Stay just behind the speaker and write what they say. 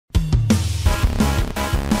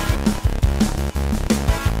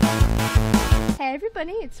Hey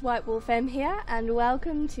everybody, it's White Wolf M here, and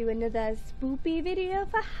welcome to another spoopy video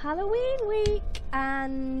for Halloween week.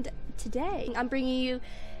 And today I'm bringing you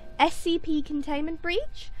SCP Containment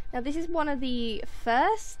Breach. Now this is one of the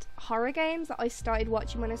first horror games that I started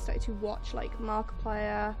watching when I started to watch like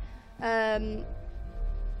Markiplier.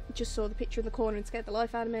 Just saw the picture in the corner and scared the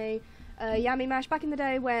life out of me. Yummy Mash, back in the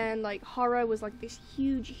day when like horror was like this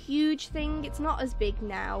huge thing. It's not as big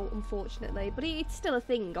now, unfortunately, but it's still a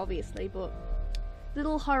thing, obviously, but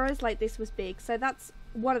little horrors like this was big, so that's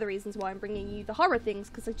one of the reasons why I'm bringing you the horror things,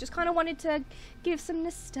 because I just kind of wanted to give some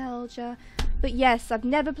nostalgia. But yes, I've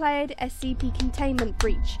never played SCP Containment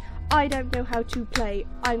Breach. I don't know how to play.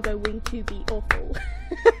 I'm going to be awful.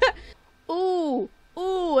 Ooh,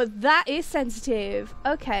 that is sensitive.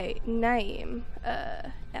 Okay, name.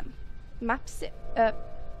 Maps.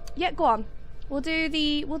 Yeah, go on. We'll do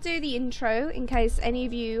the intro in case any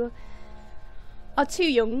of you are too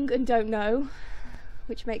young and don't know,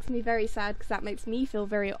 which makes me very sad because that makes me feel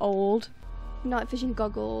very old. Night vision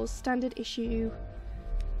goggles, standard issue,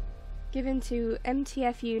 given to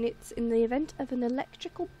MTF units in the event of an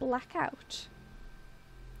electrical blackout.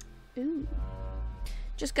 Ooh.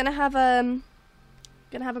 Just gonna have a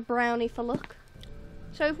brownie for luck.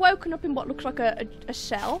 So I've woken up in what looks like a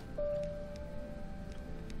cell.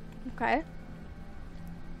 Okay.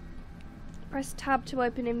 Press tab to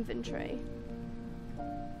open inventory.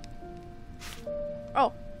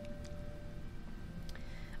 Oh.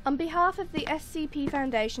 On behalf of the SCP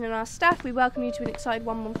Foundation and our staff, we welcome you to an exciting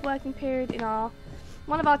 1-month working period in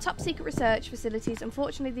one of our top secret research facilities.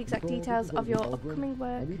 Unfortunately, the exact details of your upcoming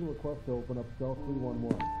work. I need a request to open up cell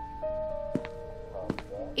 311.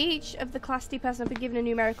 Each of the Class D personnel have been given a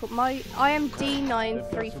numerical. I am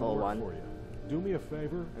D9341. Do me a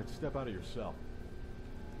favor and step out of your cell.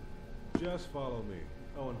 Just follow me.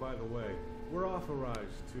 Oh, and by the way, we're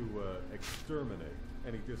authorized to exterminate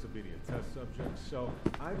any disobedient test subjects, so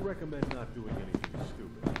I'd recommend not doing anything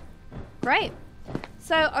stupid. Great.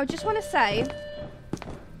 So I just want to say,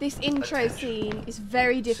 this intro scene is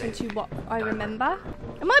very different to what I remember.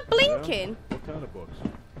 Am I blinking? Yeah? What kind of books?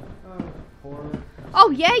 Horror. Oh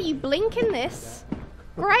yeah, you blink in this.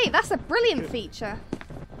 Great, that's a brilliant feature.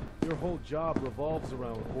 Your whole job revolves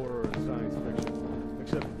around horror and science fiction.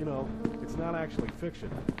 Except, you know, it's not actually fiction.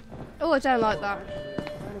 Oh, I don't like that.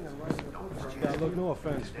 Yeah, look, no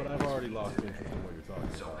offense, but I've already lost interest in what you're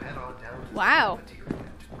talking about. Wow.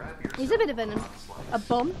 He's a bit of a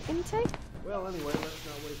bum, isn't he? Well, anyway, let's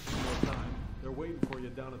not waste any more time. They're waiting for you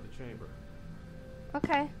down at the chamber.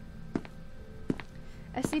 Okay.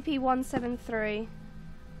 SCP-173.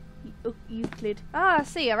 Euclid. Ah,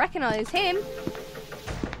 see, I recognise him.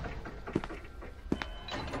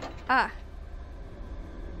 Ah.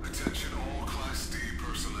 Attention all Class D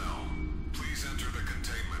personnel. Please enter the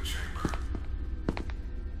containment chamber.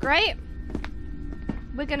 Great.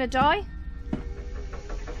 We're gonna die.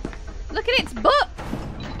 Look at its butt!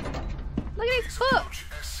 Look at its butt! Approach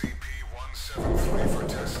SCP-173 for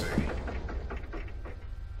testing.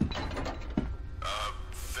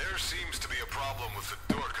 There seems to be a problem with the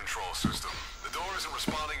door control system. The door isn't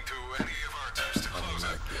responding to any of our attempts to close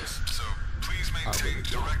it. So please maintain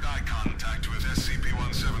direct eye contact with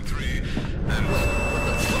SCP-173 and...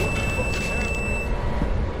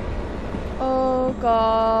 Oh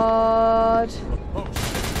god.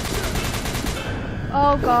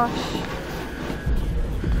 Oh gosh.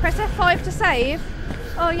 Press F5 to save.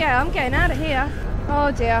 Oh yeah, I'm getting out of here.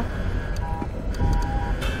 Oh dear.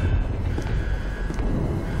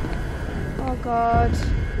 Oh god.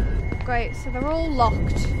 Great, so they're all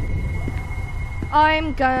locked.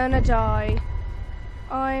 I'm gonna die.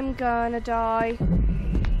 I'm gonna die.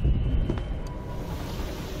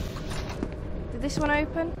 Did this one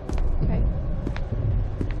open? Okay.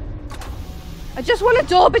 I just want a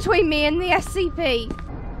door between me and the SCP.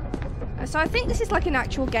 So I think this is like an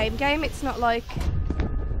actual game. It's not like...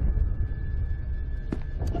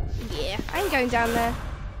 Yeah, I ain't going down there.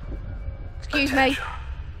 Excuse me.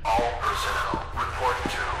 All personnel report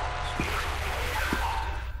to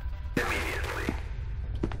immediately.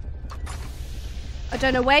 I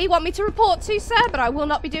don't know where you want me to report to, sir, but I will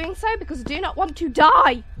not be doing so because I do not want to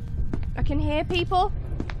die. I can hear people.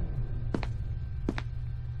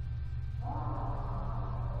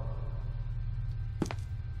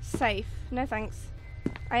 Safe. No thanks.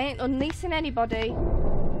 I ain't unleashing anybody.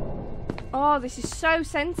 Oh, this is so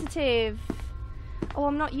sensitive. Oh,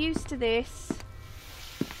 I'm not used to this.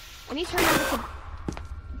 I need to remember to...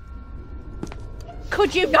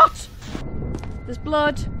 Could you not? There's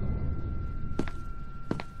blood.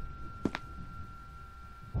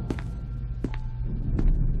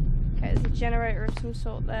 Okay, there's a generator of some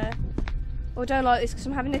sort there. I don't like this because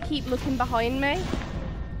I'm having to keep looking behind me.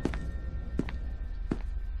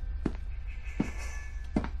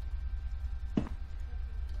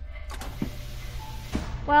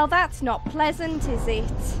 Well, that's not pleasant, is it?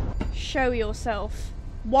 Show yourself.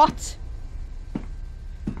 What?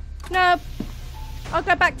 No. I'll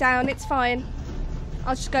go back down, it's fine.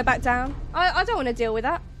 I'll just go back down. I don't want to deal with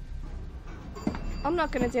that. I'm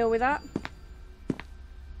not going to deal with that.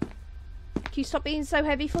 Can you stop being so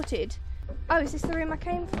heavy-footed? Oh, is this the room I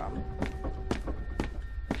came from?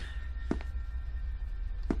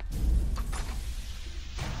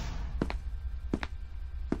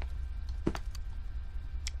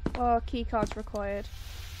 Oh, keycards required.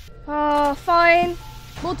 Oh, fine.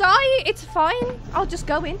 We'll die. It's fine. I'll just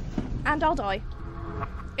go in and I'll die.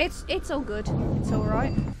 It's all good. It's all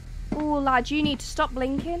right. Oh, lad, you need to stop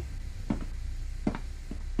blinking.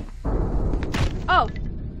 Oh.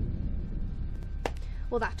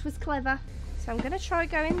 Well, that was clever. So I'm going to try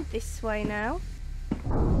going this way now.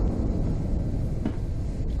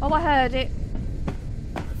 Oh, I heard it.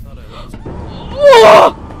 I thought I lost it.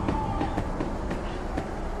 Oh!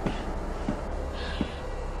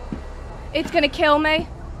 It's gonna kill me.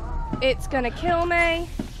 It's gonna kill me.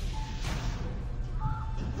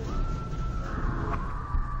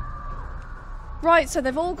 Right, so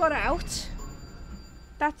they've all got out.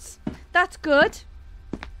 That's good.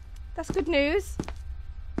 That's good news.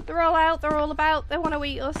 They're all out, they're all about, they want to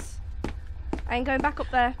eat us. I ain't going back up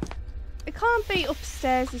there. It can't be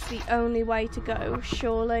upstairs is the only way to go,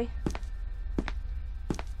 surely.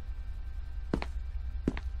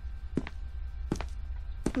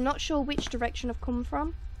 I'm not sure which direction I've come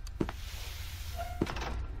from.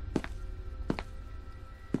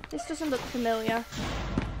 This doesn't look familiar.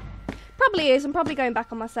 Probably is, I'm probably going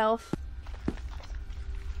back on myself.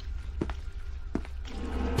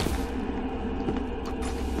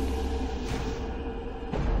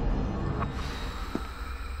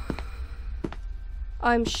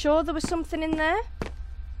 I'm sure there was something in there.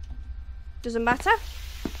 Doesn't matter.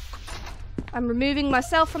 I'm removing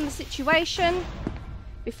myself from the situation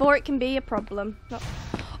before it can be a problem. Not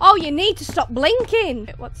oh, you need to stop blinking!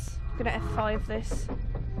 What's... I'm gonna F5 this.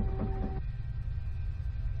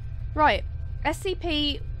 Right.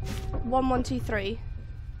 SCP-1123.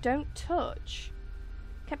 Don't touch.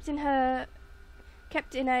 Kept in a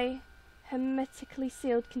hermetically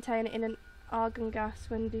sealed container in an argon gas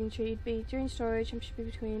when being treated. During storage, should be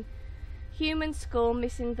between human skull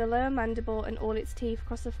missing the lower mandible and all its teeth.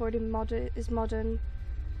 Across the floor is modern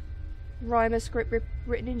rhymer script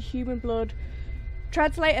written in human blood.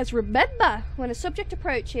 Translate as remember. When a subject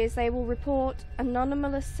approaches, they will report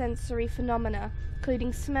anomalous sensory phenomena,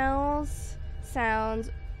 including smells, sounds,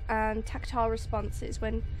 and tactile responses.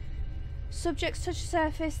 When subjects touch the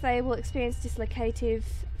surface, they will experience dislocative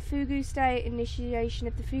fugu state. Initiation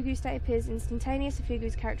of the fugu state appears instantaneous. The fugu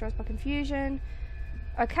is characterized by confusion.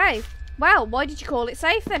 Okay. Well, why did you call it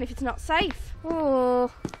safe then if it's not safe?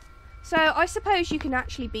 Oh. So, I suppose you can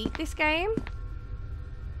actually beat this game.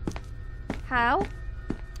 How?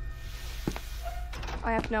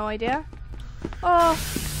 I have no idea. Oh.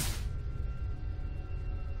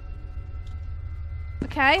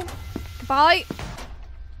 Okay. Goodbye.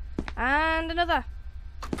 And another.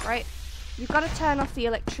 Right. You've got to turn off the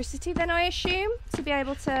electricity then, I assume, to be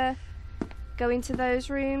able to go into those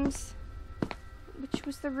rooms. Which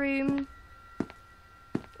was the room?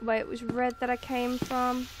 Wait, it was red that I came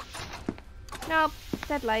from. Nope,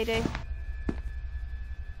 dead lady.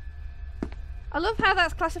 I love how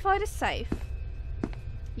that's classified as safe.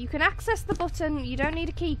 You can access the button, you don't need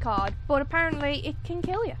a key card, but apparently it can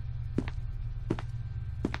kill you.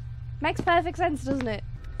 Makes perfect sense, doesn't it?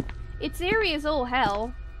 It's eerie as all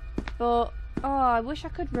hell, but oh, I wish I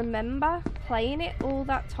could remember playing it all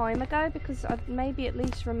that time ago because I'd maybe at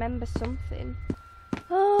least remember something.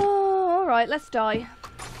 Oh, alright, let's die.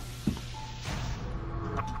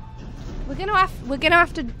 We're gonna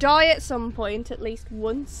have to die at some point, at least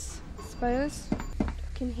once, I suppose. I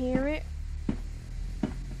can hear it.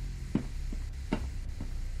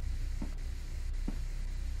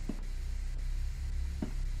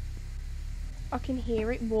 I can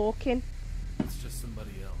hear it walking. It's just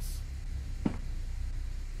somebody else.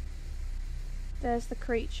 There's the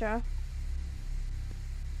creature.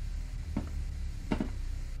 I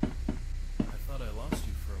thought I lost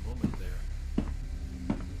you for a moment there.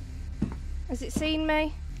 Has it seen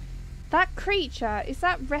me? That creature, is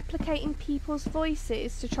that replicating people's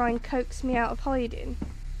voices to try and coax me out of hiding?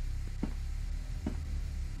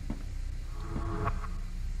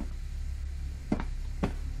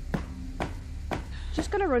 Just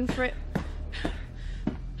gonna run for it.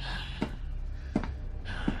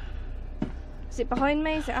 it behind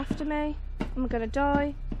me? Is it after me? Am I gonna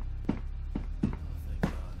die? Oh, thank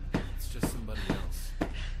God. It's just somebody else.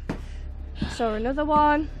 Saw another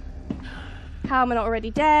one. How am I not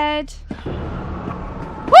already dead? Woo!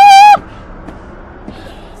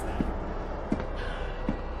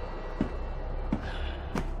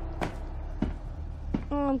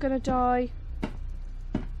 Oh, I'm gonna die.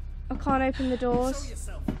 I can't open the doors.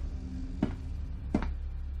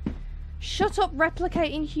 Shut up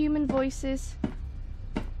replicating human voices.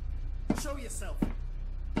 Show yourself.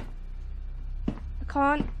 I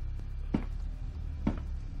can't.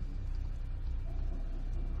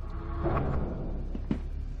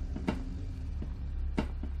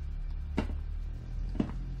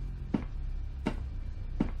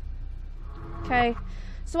 Okay,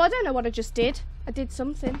 so I don't know what I just did. I did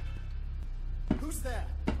something. Who's there?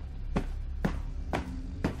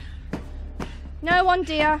 No one,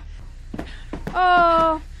 dear.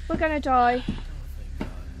 Oh, we're gonna die. Oh, thank God.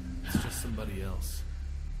 It's just somebody else.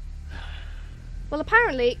 Well,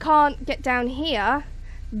 apparently it can't get down here.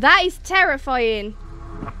 That is terrifying.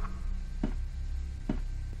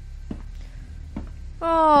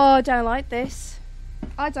 Oh, I don't like this.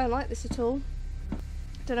 I don't like this at all.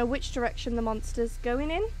 Don't know which direction the monster's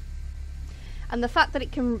going in. And the fact that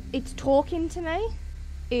it's talking to me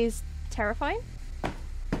is terrifying.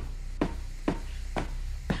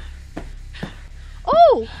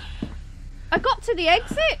 Oh! I got to the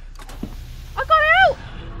exit! I got out!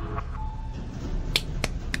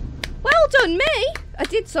 Well done, me! I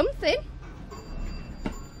did something.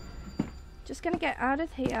 Just gonna get out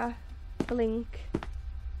of here. Blink.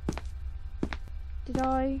 Did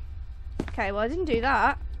I? Okay, well I didn't do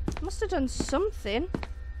that. Must have done something.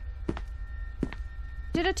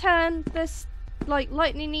 Did I turn this, like,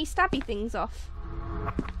 lightning-y stabby things off?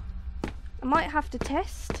 I might have to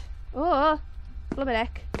test. Oh! Blubber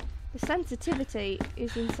heck. The sensitivity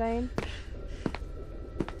is insane.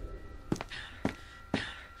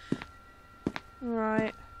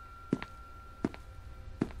 Right.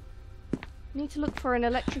 Need to look for an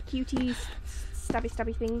electrocutey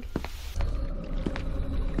stabby thing.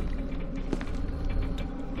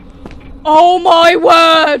 Oh my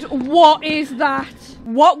word! What is that?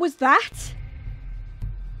 What was that?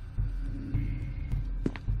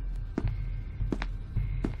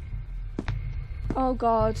 Oh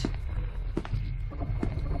God.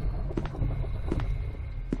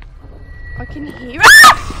 I can hear it.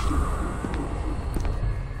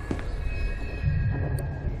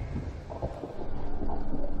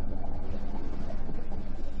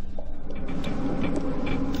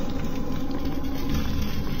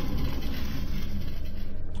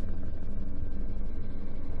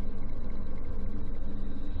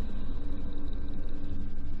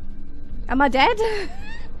 Am I dead?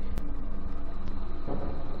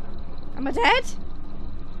 Am I dead?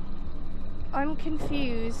 I'm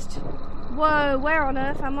confused. Whoa, where on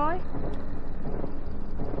earth am I?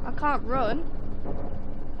 I can't run.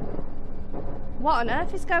 What on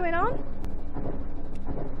earth is going on?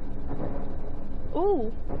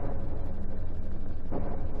 Ooh.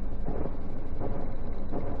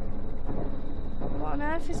 What on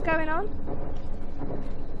earth is going on?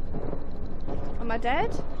 Am I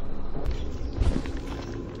dead?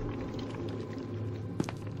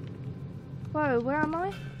 Whoa, where am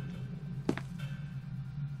I?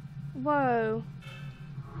 Whoa.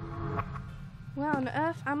 Where on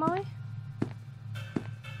earth am I?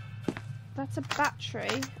 That's a battery,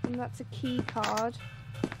 and that's a key card.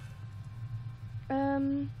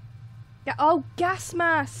 Yeah, oh, gas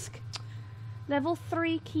mask! Level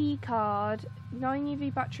 3 key card, 9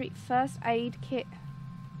 UV battery, first aid kit.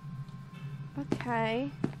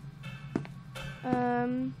 Okay.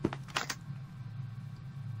 And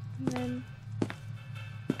then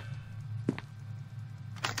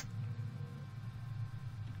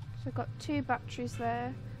so I've got 2 batteries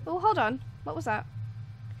there. Oh, hold on. What was that?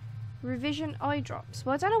 Revision eye drops.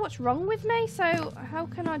 Well, I don't know what's wrong with me, so how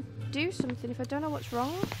can I do something if I don't know what's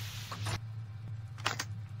wrong?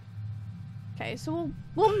 Okay, so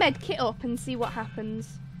we'll medkit up and see what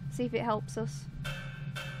happens. See if it helps us.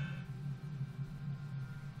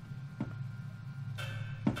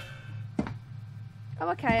 Oh,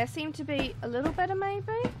 okay, I seem to be a little better,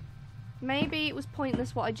 maybe? Maybe it was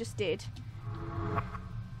pointless what I just did.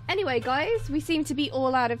 Anyway, guys, we seem to be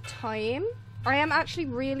all out of time. I am actually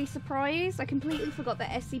really surprised. I completely forgot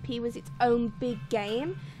that SCP was its own big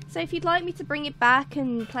game. So if you'd like me to bring it back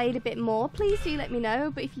and play it a bit more, please do let me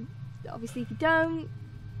know. But if you, obviously if you don't,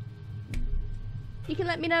 you can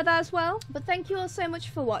let me know that as well. But thank you all so much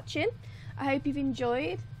for watching. I hope you've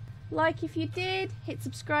enjoyed. Like if you did, hit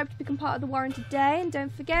subscribe to become part of the warrant today, and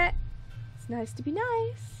don't forget, it's nice to be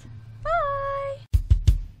nice.